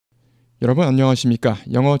여러분 안녕하십니까?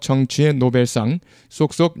 영어 청취의 노벨상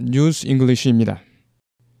쏙쏙 뉴스 잉글리시입니다.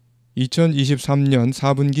 2023년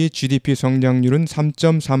 4분기 GDP 성장률은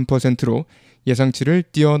 3.3%로 예상치를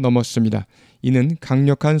뛰어넘었습니다. 이는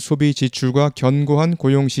강력한 소비 지출과 견고한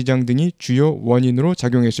고용시장 등이 주요 원인으로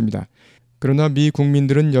작용했습니다. 그러나 미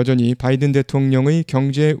국민들은 여전히 바이든 대통령의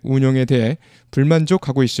경제 운용에 대해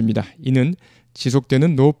불만족하고 있습니다. 이는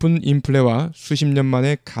지속되는 높은 인플레와 수십 년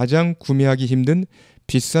만에 가장 구매하기 힘든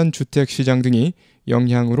비싼 주택 시장 등이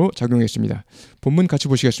영향으로 작용했습니다. 본문 같이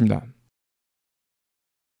보시겠습니다.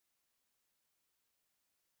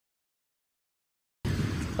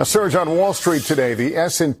 A surge on Wall Street today, the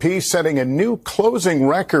S&P setting a new closing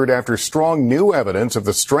record after strong new evidence of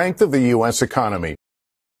the strength of the U.S. economy.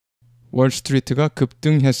 월스트리트가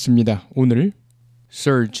급등했습니다. 오늘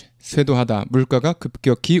surge, 쇄도하다, 물가가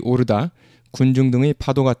급격히 오르다, 군중 등의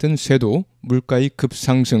파도 같은 쇄도, 물가의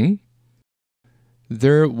급상승.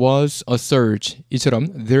 There was a surge.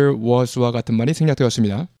 이처럼 there was와 같은 말이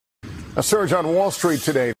생략되었습니다. A surge on Wall Street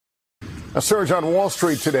today. A surge on Wall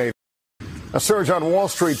Street today. A surge on Wall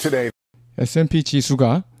Street today. S&P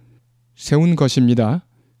지수가 세운 것입니다.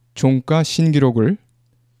 종가 신기록을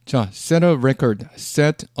set a record,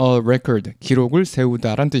 set a record, 기록을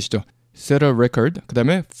세우다란 뜻이죠. set a record, 그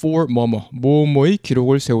다음에 for 뭐뭐의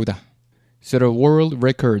기록을 세우다. set a world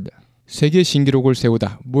record, 세계 신기록을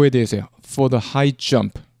세우다. 뭐에 대해서요? For the high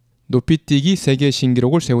jump, 높이뛰기 세계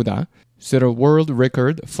신기록을 세우다. set a world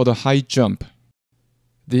record for the high jump.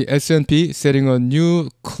 The S&P setting a new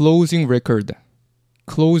closing record.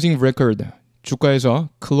 closing record, 주가에서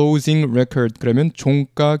closing record, 그러면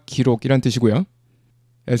종가 기록이란 뜻이고요.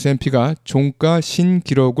 S&P가 종가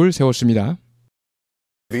신기록을 세웠습니다.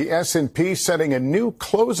 The S&P setting a new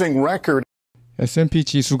closing record. S&P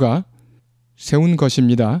지수가 세운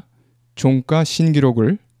것입니다. 종가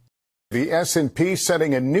신기록을. The S&P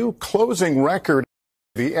setting a new closing record.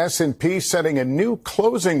 The S&P setting a new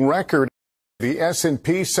closing record. The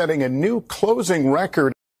S&P setting a new closing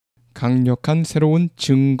record. 강력한 새로운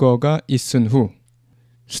증거가 있은 후.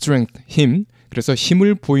 strength, 힘. 그래서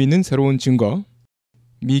힘을 보이는 새로운 증거.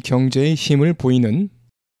 미 경제의 힘을 보이는.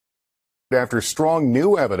 After strong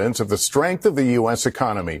new evidence of the strength of the U.S.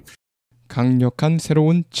 economy. 강력한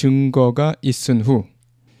새로운 증거가 있은 후.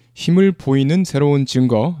 힘을 보이는 새로운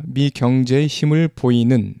증거, 미 경제의 힘을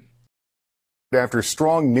보이는. After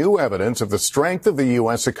strong new evidence of the strength of the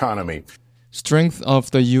U.S. economy. Strength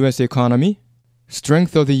of the U.S. economy.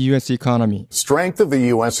 Strength of the U.S. economy. Strength of the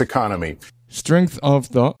U.S. economy. Strength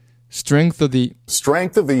of the. Strength of the.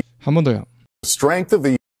 Strength of the. 한 번 더요. Strength of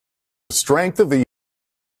the. Strength of the.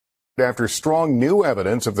 After strong new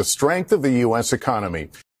evidence of the strength of the U.S. economy.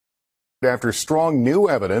 After strong new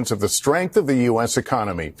evidence of the strength of the U.S.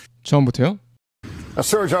 economy. 처음부터요. A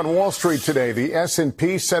surge on Wall Street today, the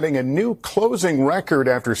S&P setting a new closing record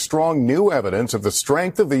after strong new evidence of the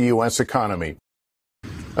strength of the U.S. economy.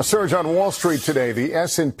 A surge on Wall Street today, the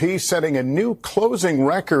S&P setting a new closing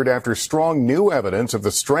record after strong new evidence of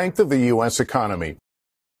the strength of the U.S. economy.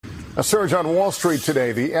 A surge on Wall Street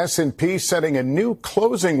today, the S&P setting a new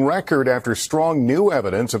closing record after strong new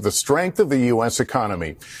evidence of the strength of the U.S.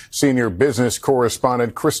 economy. Senior business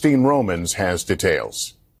correspondent Christine Romans has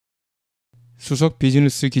details. 수석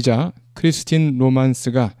비즈니스 기자 크리스틴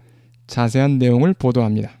로만스가 자세한 내용을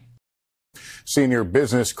보도합니다. Senior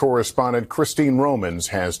business correspondent Christine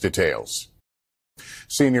Romans has details.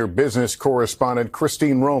 Senior business correspondent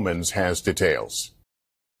Christine Romans has details.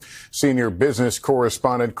 Senior business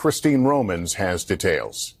correspondent Christine Romans has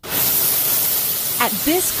details. At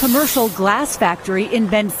this commercial glass factory in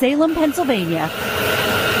Bensalem, Pennsylvania,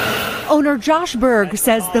 owner Josh Berg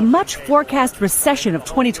says the much forecast recession of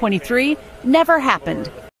 2023 never happened.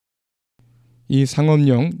 이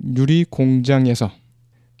상업용 유리 공장에서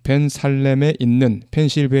벤살렘에 있는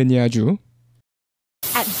펜실베니아주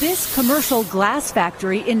At this commercial glass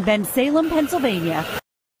factory in Bensalem, Pennsylvania.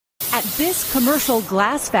 At this commercial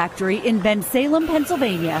glass factory in Bensalem,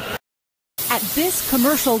 Pennsylvania. At this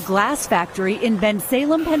commercial glass factory in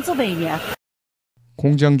Bensalem, Pennsylvania.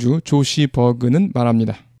 공장주 조시 버그는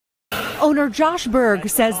말합니다. Owner Josh Berg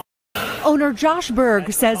says.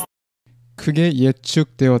 크게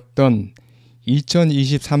예측되었던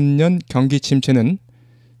 2023년 경기 침체는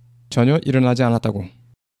전혀 일어나지 않았다고.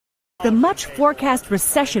 The much forecast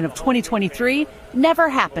recession of 2023 never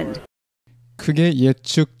happened. 크게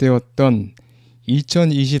예측되었던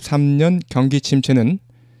 2023년 경기 침체는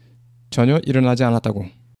전혀 일어나지 않았다고.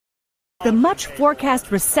 The much forecast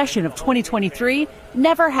recession of 2023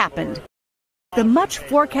 never happened. The much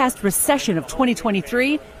forecast recession of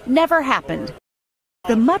 2023 never happened.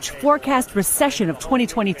 The much forecast recession of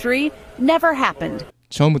 2023 never happened.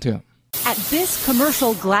 처음부터요. At this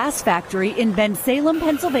commercial glass factory in Bensalem,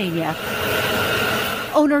 Pennsylvania,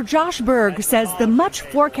 owner Josh Berg says the much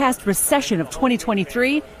forecast recession of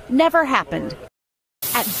 2023 never happened.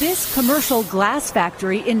 At this commercial glass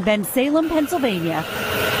factory in Bensalem, Pennsylvania,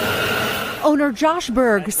 owner Josh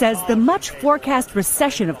Berg says the much forecast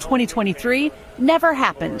recession of 2023 never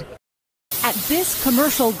happened. At this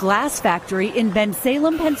commercial glass factory in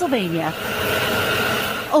Bensalem, Pennsylvania,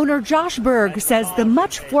 owner Josh Berg says the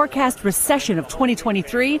much forecast recession of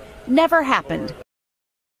 2023 never happened.